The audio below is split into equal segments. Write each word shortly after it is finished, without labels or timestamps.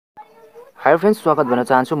High friends, स्वागत भन्न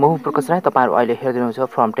चाहन्छु। म प्रकाश राई। तपाईहरु अहिले हेर्दै हुनुहुन्छ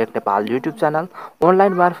फ्रमटेक नेपाल युट्युब च्यानल।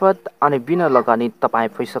 अनलाइन मार्फत अनि बिना लगानी तपाई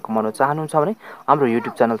पैसा कमाउन चाहनुहुन्छ भने हाम्रो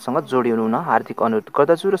युट्युब च्यानलसँग जोडिनु हुन हार्दिक अनुरोध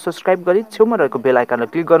गर्दछु र सब्स्क्राइब गरी छेउमा रहेको बेल आइकनलाई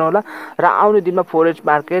क्लिक गर्नुहोला र आउने दिनमा forex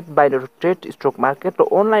market, binary trade, stock market र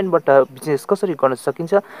अनलाइनबाट बिजनेस कसरी गर्न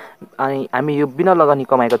सकिन्छ अनि हामी यो बिना लगानी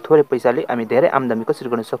कमाएको थोरै पैसाले हामी धेरै आम्दानी कसरी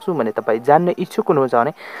गर्न सक्छौं भने तपाई जान्ने इच्छुक हुनुहुन्छ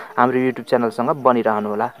भने हाम्रो युट्युब च्यानलसँग बनिरहनु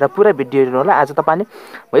होला र पुरै भिडियो हेर्नु होला। आज तपाईले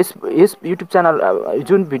यस युट्युब च्यानल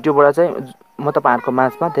जुन भिडियोबाट चाहिँ म तपाईहरुको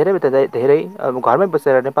माझमा धेरै घरमै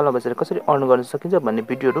बसेर नेपालमा बसेर कसरी अर्न गर्न सकिन्छ भन्ने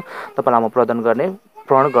भिडियोहरु तपाईलाई म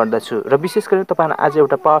प्रदान गर्दछु र विशेष गरी तपाईहरुलाई आज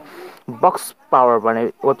एउटा बक्स पावर भन्ने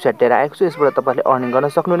वेबसाइट लिएर आएको छु। यसबाट तपाईले अर्निङ गर्न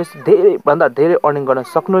सक्नुहुनेछ, धेरै भन्दा धेरै अर्निङ गर्न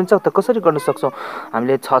सक्नुहुन्छ। त कसरी गर्न सक्छौं?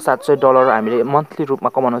 हामीले $600-700 हामीले मन्थली रुपमा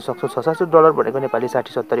कमाउन सक्छौं। $600 भनेको नेपाली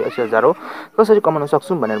 60-70-80 हजार हो। कसरी कमाउन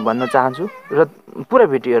सक्छौं भनेर भन्न चाहन्छु र पुरै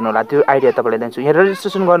भिडियो हेर्नु होला। त्यो आइडिया तपाईलाई दिन्छु। यहाँ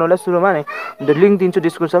रेजिस्ट्रेसन गर्नु होला सुरुमा नै त्यो लिंक दिन्छु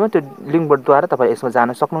डिस्क्रिप्सनमा। त्यो लिंकद्वारा तपाई यसमा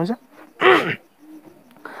जान सक्नुहुन्छ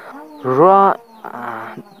र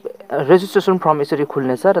रेजिस्ट्रेसन फर्म यसरी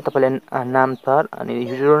खुल्नेछ र तपाईले नाम थर अनि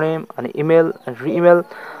युजरनेम अनि इमेल रिइमेल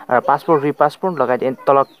र पासपोर्ट रिपासपोर्ट लगायत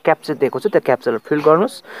तल क्याप्चा दिएको छ। त्यो क्याप्चालाई फिल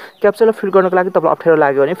गर्नुस्। क्याप्चालाई फिल गर्नको लागि तपाईलाई अप्ठ्यारो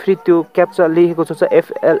लाग्यो भने फेरि त्यो क्याप्चा लेखेको छ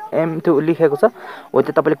FLM त्यो लेखेको छ हो,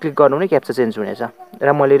 त्यो तपाईले क्लिक गर्नु भने क्याप्चा चेन्ज हुनेछ। र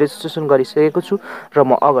मैले रेजिस्ट्रेसन गरिसकेको छु र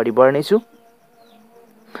म अगाडि बढ्ने छु।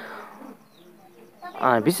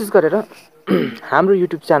 विशेष गरेर हाम्रो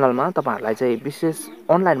युट्युब च्यानलमा तपाईहरुलाई चाहिँ विशेष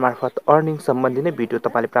अनलाइन मार्फत अर्निङ सम्बन्धी नै भिडियो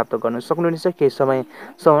तपाईले प्राप्त गर्न सक्नुहुनेछ। केही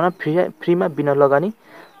समयसम्म फ्रीमा बिना लगानी।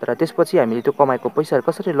 र त्यसपछि हामीले त्यो कमाएको पैसाहरु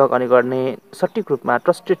कसरी लगानी गर्ने सठिक रूपमा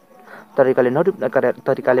ट्रस्टेड तरिकाले नडुब्ने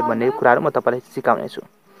तरिकाले भन्ने कुराहरु म तपाईलाई सिकाउने छु।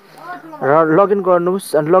 र लगइन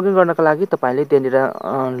गर्नुस्। लगइन गर्नका लागि तपाईले त्यहाँनिर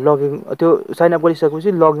लगइन त्यो साइन अप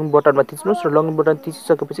गरिसकेपछि लगइन बटनमा थिच्नुस् र लगइन बटन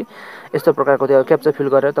थिचिसकेपछि यस्तो प्रकारको त्यो क्याप्चा फिल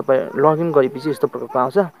गरेर तपाई लगइन गरेपछि यस्तो प्रकारको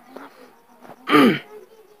आउँछ।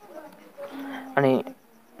 अनि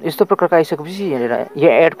यस्तो प्रकारको आइसकेपछि यहाँनिर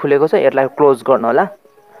यहाँ एड खुलेको छ, एडलाई क्लोज गर्नु होला।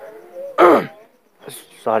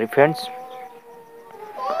 Sorry friends.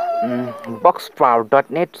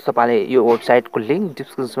 boxpower.net तपाईले यो वेबसाइटको लिंक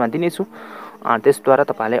डिस्क्रिप्सनमा दिनेछु। त्यसद्वारा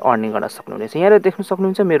तपाईले अर्निङ गर्न सक्नुहुनेछ। यहाँ देख्न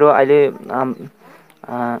सक्नुहुन्छ मेरो अहिले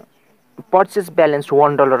पर्चेस ब्यालेन्स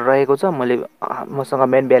 $1 रहेको छ। मसँग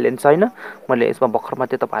मेन ब्यालेन्स छैन। मैले यसमा भर्खर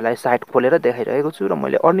मात्रै तपाईलाई साइट खोलेर देखाइरहेको छु र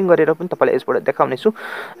मैले अर्निङ गरेर पनि तपाईलाई यसबाट देखाउने छु।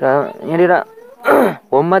 र यहाँनिर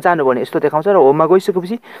होममा जानु भने यस्तो देखाउँछ र होममा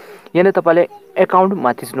गइसकेपछि यहाँ तपाईले एकाउन्टमा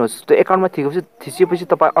थिच्नुहोस्। त्यो एकाउन्टमा थिचेपछि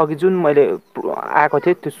तपाई अघि जुन मैले आएको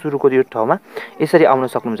थिए त्यो सुरुको यो ठाउँमा यसरी आउन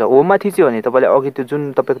सक्नुहुन्छ। होममा थिच्यो भने तपाईले अघि त्यो जुन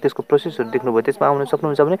तपाईको त्यसको प्रोसेसहरु देख्नुभयो त्यसमा आउन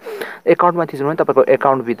सक्नुहुन्छ भने एकाउन्टमा थिच्नु भने तपाईको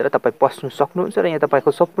एकाउन्ट भित्र तपाई पस्न सक्नुहुन्छ र यहाँ तपाईको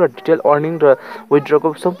सम्पूर्ण डिटेल अर्निङ र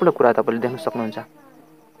विथड्रको सम्पूर्ण कुरा तपाईले देख्न सक्नुहुन्छ।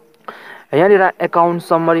 यहाँनिर एकाउन्ट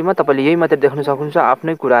समरीमा तपाईले यही मात्र देख्न सक्नुहुन्छ।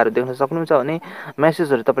 आफ्नै कुराहरु देख्न सक्नुहुन्छ भने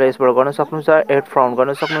मेसेजहरु तपाईले यसबाट गर्न सक्नुहुन्छ। एड फाउन्ड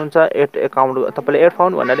गर्न सक्नुहुन्छ। एड अकाउन्ट तपाईले एड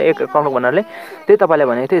फाउन्ड भन्नाले एक अकाउन्ट भन्नाले त्यही तपाईले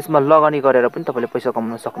भनेको थिए यसमा लगइन गरेर पनि तपाईले पैसा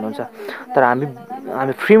कमाउन सक्नुहुन्छ। तर हामी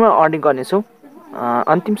फ्रीमा अर्निङ गर्ने छौं।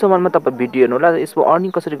 अन्तिम सम्ममा तपाई भिडियो हेर्नु होला। यसको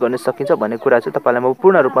अर्निङ कसरी गर्न सकिन्छ भन्ने कुरा चाहिँ तपाईलाई म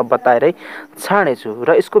पूर्ण रूपमा बताएरै छाड्ने छु।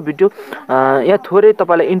 र यसको भिडियो यहाँ थोरै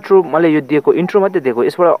तपाईलाई इन्ट्रो मैले यो दिएको इन्ट्रो मात्रै दिएको।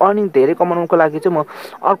 यसबाट अर्निङ धेरै कमाउनको लागि चाहिँ म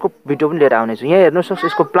अर्को भिडियो पनि लिएर आउने छु। यहाँ हेर्नु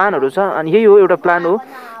सक्छ यसको प्लानहरु छ अनि यही हो एउटा प्लान हो।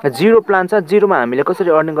 जीरो प्लान छ। जीरोमा हामीले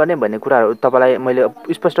कसरी अर्निङ गर्ने भन्ने कुराहरु तपाईलाई मैले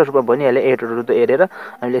स्पष्ट रूपमा भनिहाले। एडहरु त हेरेर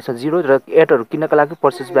हामीले यसमा जीरो र एडहरु किन्नका लागि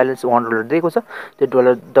पर्चेस ब्यालेन्स $1 दिएको छ। त्यो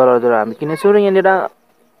डलरद्वारा हामी किनेछौँ र यहाँनिर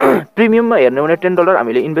प्रिमियममा हेर्नु भने $10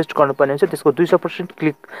 हामीले इन्भेस्ट गर्नुपर्ने हुन्छ। त्यसको 200%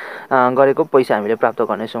 क्लिक गरेको पैसा हामीले प्राप्त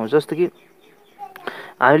गर्नेछौँ। जस्तो कि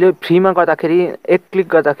हामीले फ्रीमा गर्दाखेरि एक क्लिक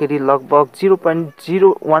गर्दाखेरि लगभग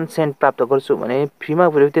 0.01 सेन्ट प्राप्त गर्छौं भने फ्रीमा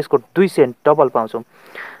गरे त्यसको 2 सेन्ट डबल पाउँछौं।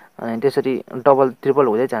 अनि त्यसरी डबल ट्रिपल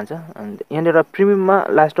हुँदै जान्छ। अनि यहाँनिर प्रिमियममा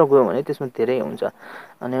लास्टमा गयो भने त्यसमा धेरै हुन्छ।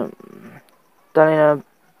 अनि तर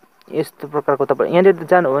यस्तो प्रकारको तपाई यहाँनिर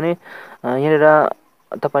जानु भने यहाँनिर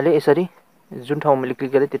तपाईले यसरी जुन ठाउँमा मैले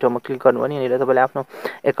क्लिक गरे त्यो ठाउँमा क्लिक गर्नु भने यहाँनिर तपाईले आफ्नो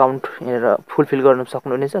एकाउन्ट यहाँनिर फुलफिल गर्न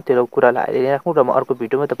सक्नुहुनेछ। त्यो कुरालाई अहिले राख्नु र म अर्को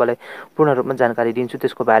भिडियोमा तपाईलाई पूर्ण रूपमा जानकारी दिन्छु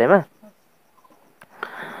त्यसको बारेमा।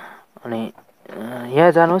 अनि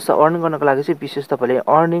यहाँ जानुहोस्। अर्निङ गर्नको लागि चाहिँ विशेष तपाईले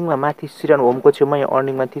अर्निङमा माथि सिरियल होमको छेउमा यहाँ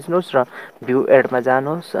अर्निङमा थिच्नुहोस् र भ्यू एडमा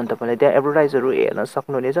जानुहोस् अनि तपाईले त्यहाँ एडभर्टाइजहरु हेर्न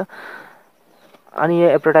सक्नुहुनेछ। अनि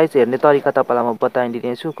यहाँ एडभर्टाइज हेर्ने तरिका तपाईलाई म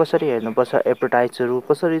बताइदिनेछु। कसरी हेर्नुपर्छ एडभर्टाइजहरु,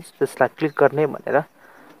 कसरी त्यसलाई क्लिक गर्ने भनेर।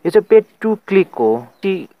 यो चाहिँ पे टु क्लिक हो।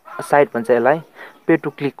 टी साइट भन्छ यसलाई। पे टु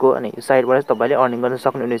क्लिक हो अनि यो साइटबाट तपाईले अर्निङ गर्न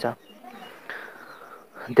सक्नुहुनेछ।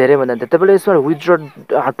 धेरैभन्दा धेरै तपाईँले यसमा विथड्र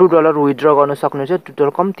 $2 विथड्र गर्न सक्नुहुन्छ।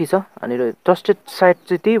 $2 कम्ती छ अनि ट्रस्टेड साइट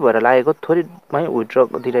चाहिँ त्यही भएर लागेको थोरैमै विथड्र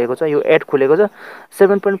दिइरहेको छ। यो एड खुलेको छ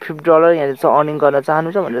 $7.50 यहाँनिर चाहिँ अर्निङ गर्न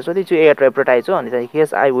चाहनुहुन्छ भनेर सोधेछु एड एडभर्टाइज हो अनि चाहिँ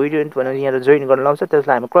यस आई विल भनेर यहाँनिर जोइन गर्न लाउँछ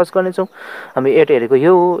त्यसलाई हामी क्रस गर्नेछौँ। हामी एड हेरेको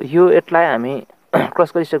यो एडलाई हामी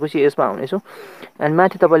क्रस गरिसकेपछि यसमा आउनेछौँ अनि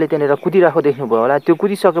माथि तपाईँले त्यहाँनिर कुदिरहेको देख्नुभयो होला। त्यो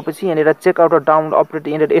कुदिसकेपछि यहाँनिर चेकआउट र डाउन अपडेट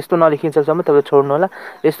यहाँनिर यस्तो नलेखिन्जेलसम्म तपाईँ छोड्नु होला।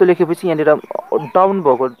 यस्तो लेखेपछि यहाँनिर डाउन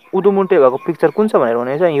भएको उदुमुन्टे भएको पिक्चर कुन छ भनेर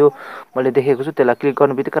हुनेछ यो मैले देखेको छु। त्यसलाई क्लिक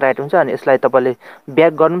गर्नु बित्तिकै राइट हुन्छ अनि यसलाई तपाईँले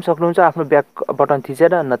ब्याक गर्नु पनि सक्नुहुन्छ आफ्नो ब्याक बटन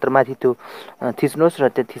थिचेर, नत्र माथि त्यो थिच्नुहोस्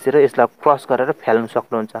र त्यो थिचेर यसलाई क्रस गरेर फ्याल्नु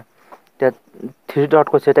सक्नुहुन्छ। त्यहाँ 3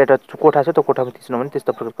 डटको छ एउटा कोठा छ त्यो कोठामा थिच्नु भने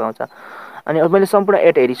त्यस्तो प्रकारको आउँछ। अनि अब मैले सम्पूर्ण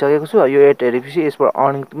एड हेरिसकेको छु। यो एड हेरेपछि यसबाट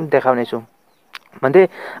अर्निङ पनि देखाउने छु भन्दै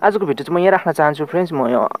आजको भिडियो चाहिँ म यहाँ राख्न चाहन्छु फ्रेन्ड्स। म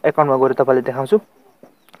यो एकाउन्टमा गएर तपाईँलाई देखाउँछु।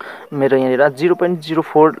 मेरो यहाँनिर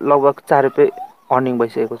 0.04 लगभग ₹4 अर्निङ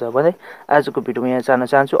भइसकेको छ भने आजको भिडियो म यहाँ जान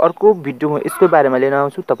चाहन्छु। अर्को भिडियो म यसको बारेमा लिन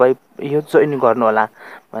आउँछु, तपाईँ यो जोइन गर्नु होला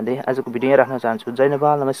भन्दै आजको भिडियो यहाँ राख्न चाहन्छु। जय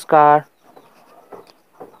नेपाल, नमस्कार।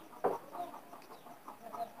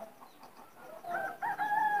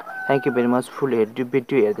 Thank you very much full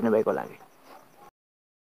video हेरिदिनु भएको लागि।